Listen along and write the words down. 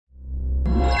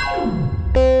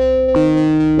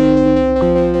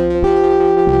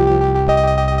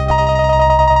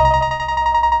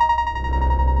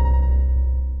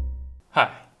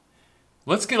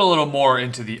Let's get a little more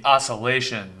into the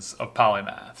oscillations of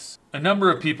PoliMATHS. A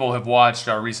number of people have watched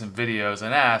our recent videos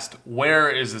and asked, where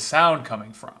is the sound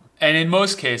coming from? And in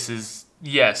most cases,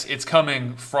 yes, it's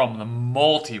coming from the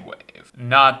multi-wave,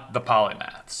 not the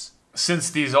PoliMATHS. Since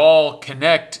these all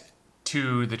connect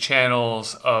to the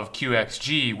channels of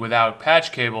QXG without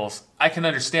patch cables, I can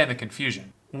understand the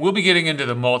confusion. We'll be getting into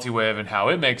the multi-wave and how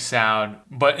it makes sound,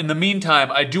 but in the meantime,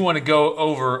 I do want to go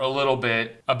over a little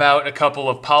bit about a couple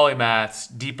of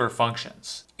PoliMATHS' deeper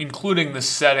functions, including the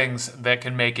settings that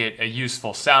can make it a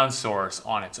useful sound source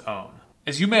on its own.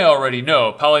 As you may already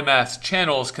know, PoliMATHS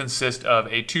channels consist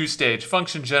of a two-stage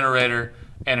function generator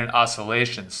and an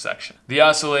oscillations section. The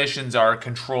oscillations are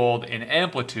controlled in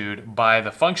amplitude by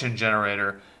the function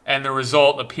generator, and the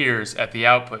result appears at the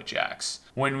output jacks.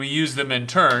 When we use them in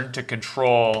turn to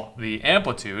control the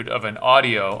amplitude of an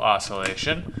audio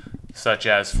oscillation, such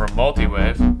as for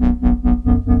multi-wave,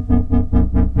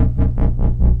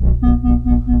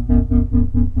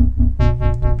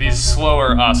 these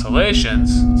slower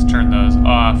oscillations, let's turn those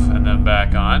off and then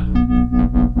back on,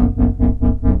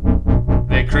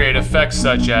 they create effects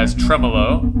such as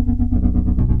tremolo,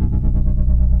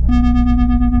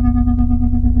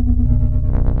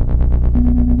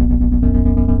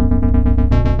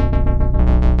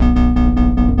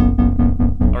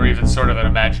 or even sort of an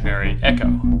imaginary echo.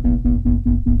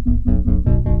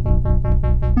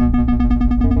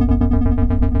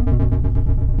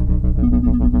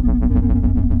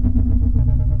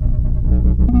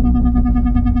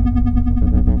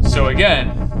 So again,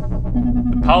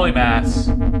 the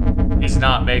PoliMATHS is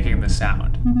not making the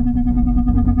sound.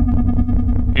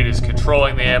 It is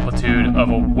controlling the amplitude of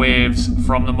waves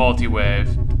from the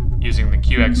multi-wave using the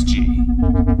QXG.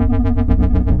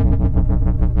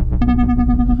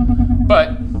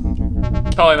 But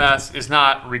PoliMATHS is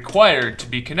not required to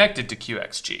be connected to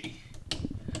QXG.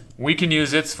 We can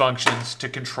use its functions to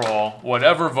control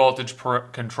whatever voltage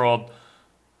controlled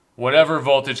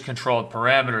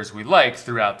parameters we like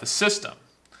throughout the system.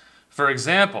 For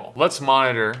example, let's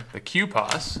monitor the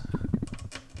QPOS.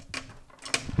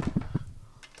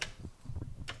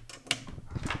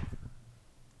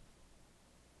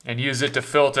 And use it to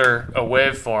filter a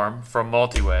waveform from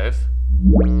multi-wave.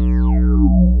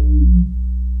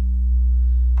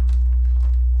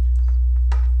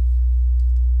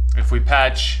 If we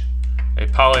patch a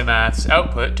PoliMATHS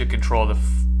output to control the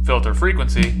filter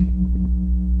frequency,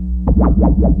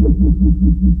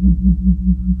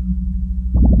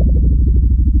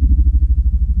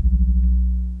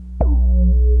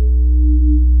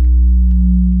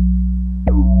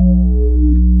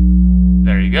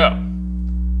 there you go.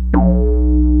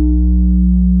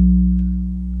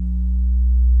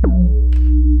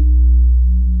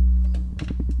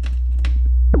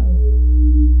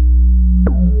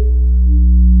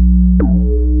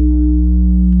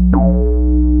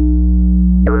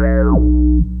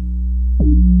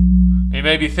 You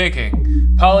may be thinking,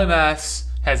 PoliMATHS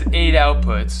has 8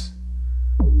 outputs,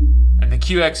 and the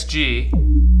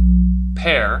QXG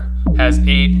pair has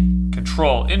 8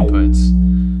 control inputs.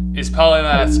 Is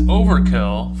PoliMATHS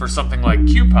overkill for something like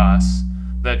QPOS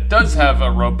that does have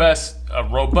a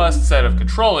robust set of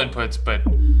control inputs, but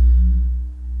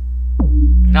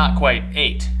not quite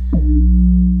 8?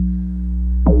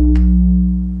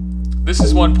 This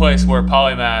is one place where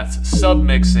PoliMATHS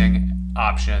SubMixing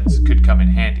options could come in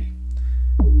handy.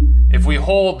 If we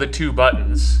hold the 2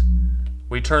 buttons,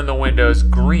 we turn the windows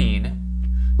green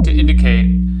to indicate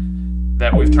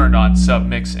that we've turned on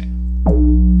SubMixing.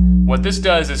 What this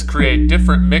does is create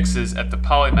different mixes at the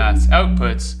PoliMATHS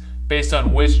outputs based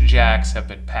on which jacks have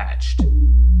been patched.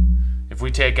 If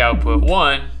we take output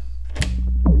 1,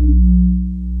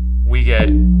 we get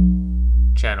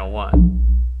channel 1.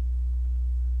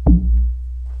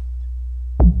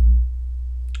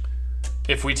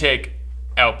 If we take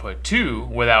output 2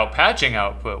 without patching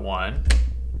output 1,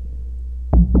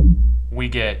 we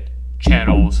get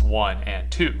channels 1 and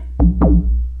 2.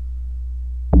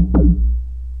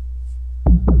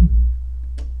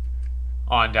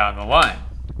 On down the line.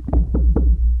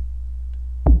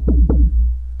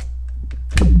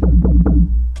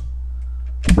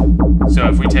 So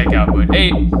if we take output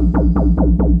 8,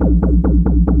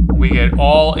 we get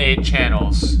all 8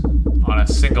 channels on a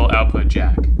single output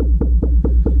jack.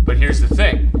 But here's the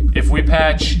thing, if we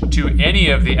patch to any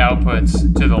of the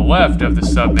outputs to the left of the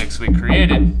submix we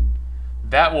created,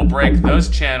 that will break those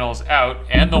channels out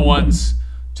and the ones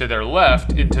to their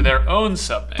left into their own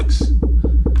submix.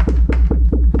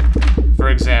 For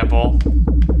example,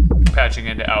 patching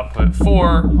into output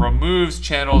 4 removes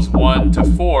channels 1 to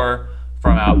 4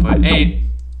 from output 8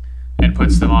 and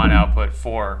puts them on output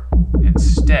 4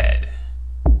 instead.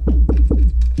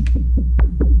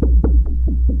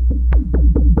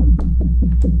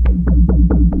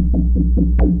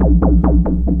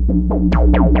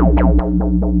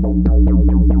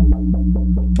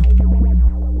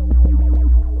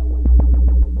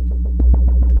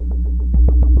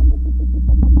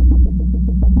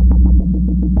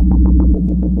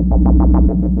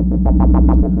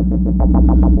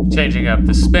 up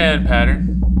the span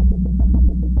pattern,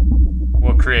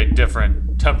 we'll create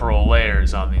different temporal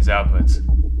layers on these outputs.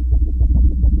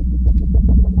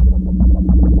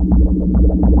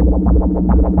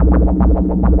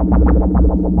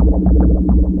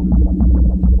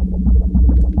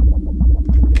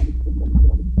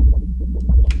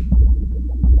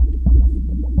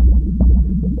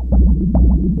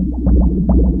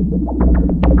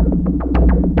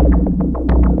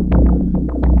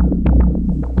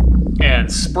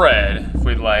 And spread, if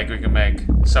we'd like, we can make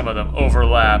some of them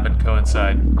overlap and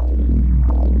coincide.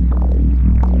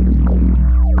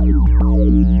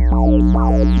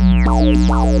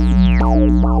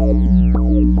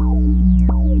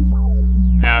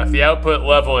 Now, if the output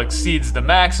level exceeds the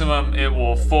maximum, it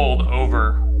will fold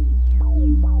over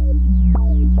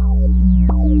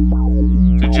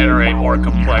to generate more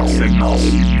complex signals.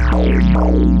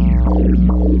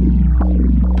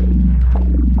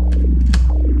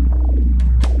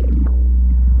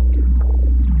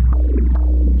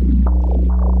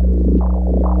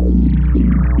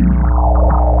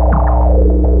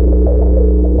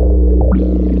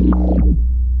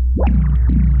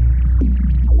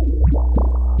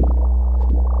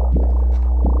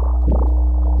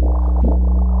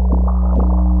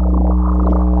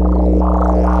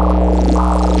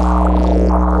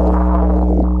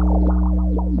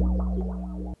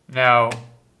 Now,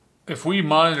 if we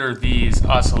monitor these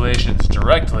oscillations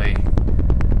directly,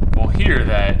 we'll hear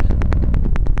that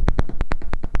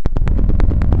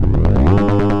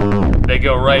they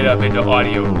go right up into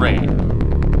audio rate.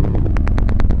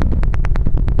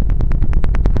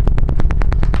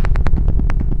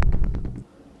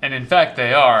 And in fact,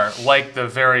 they are, like the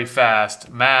very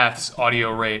fast maths audio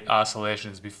rate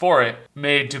oscillations before it,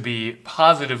 made to be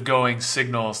positive going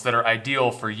signals that are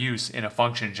ideal for use in a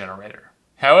function generator.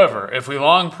 However, if we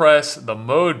long press the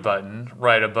mode button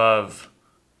right above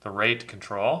the rate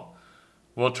control,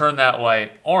 we'll turn that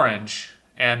light orange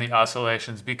and the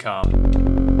oscillations become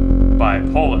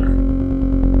bipolar,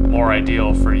 more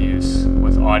ideal for use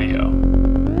with audio.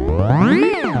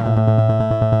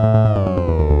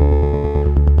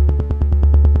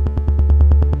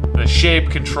 The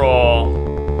shape control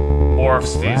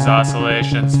morphs these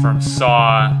oscillations from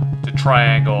saw to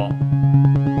triangle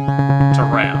to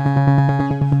ramp.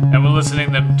 And when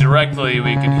listening them directly,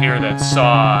 we can hear that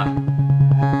saw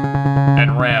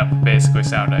and ramp basically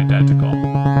sound identical.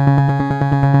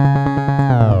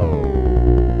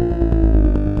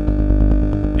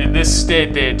 In this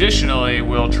state, they additionally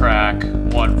will track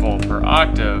 1 volt per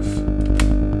octave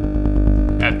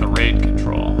at the rate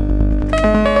control.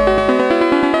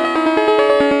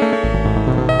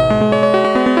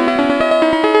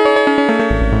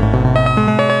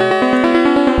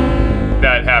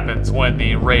 That happens when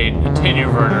the rate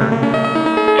attenuverter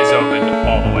is opened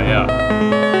all the way up.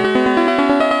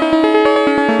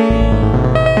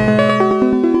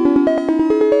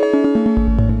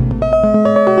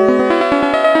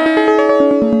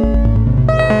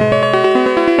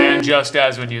 And just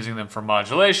as when using them for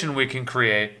modulation, we can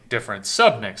create different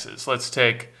submixes. Let's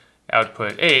take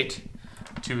output 8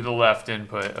 to the left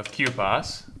input of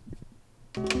QPOS.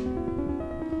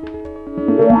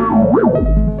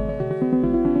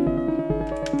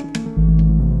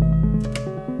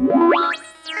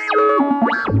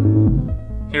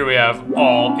 Here we have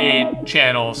all 8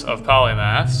 channels of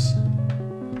PoliMATHS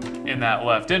in that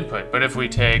left input. But if we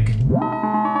take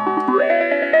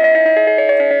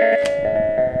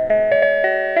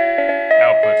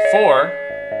output 4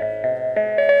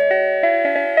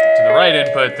 to the right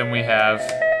input, then we have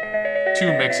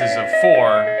 2 mixes of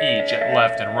 4 each at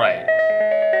left and right.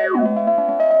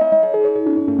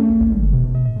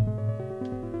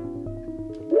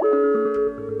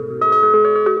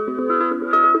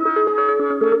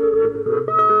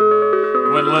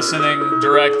 When listening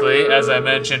directly, as I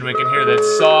mentioned, we can hear that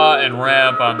saw and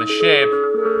ramp on the shape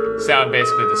sound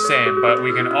basically the same, but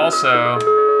we can also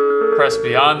press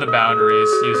beyond the boundaries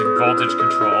using voltage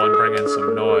control and bring in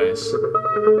some noise.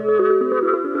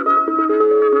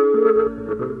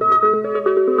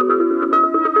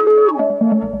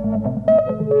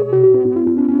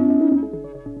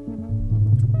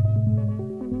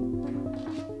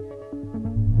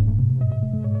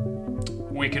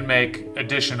 We can make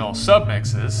additional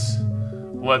submixes.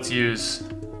 Let's use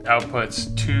outputs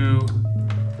 2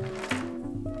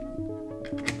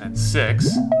 and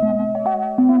 6.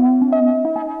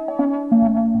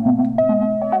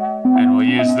 And we'll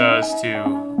use those to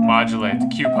modulate the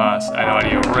QPOS at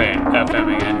audio rate,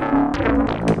 FMing it.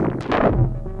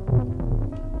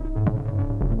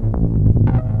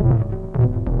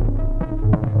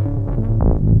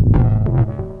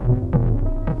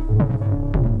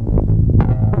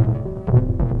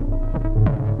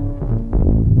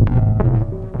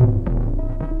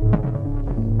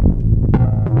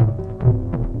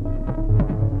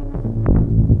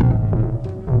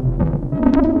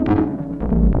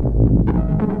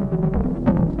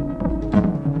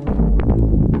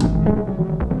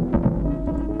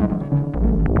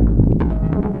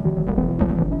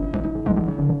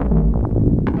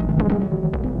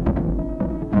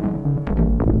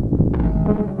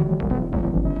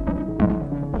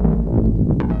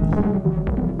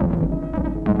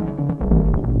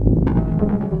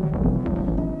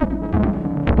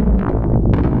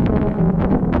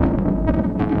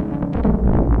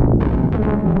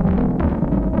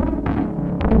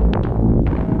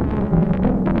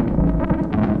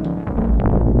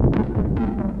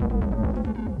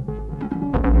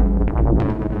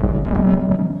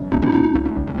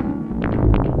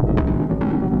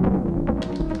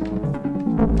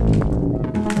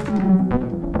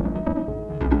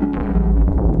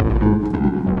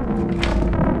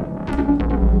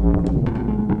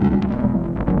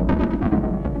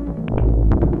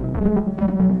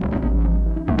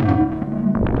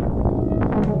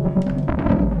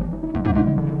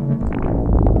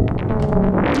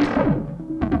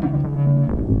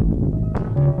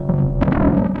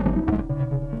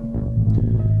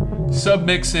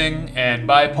 Submixing and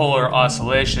bipolar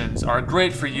oscillations are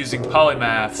great for using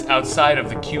PoliMATHS outside of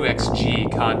the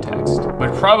QXG context,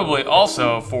 but probably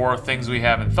also for things we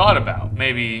haven't thought about,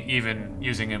 maybe even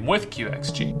using them with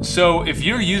QXG. So if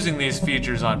you're using these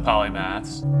features on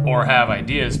PoliMATHS, or have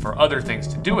ideas for other things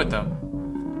to do with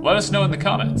them, let us know in the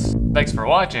comments. Thanks for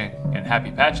watching, and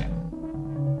happy patching.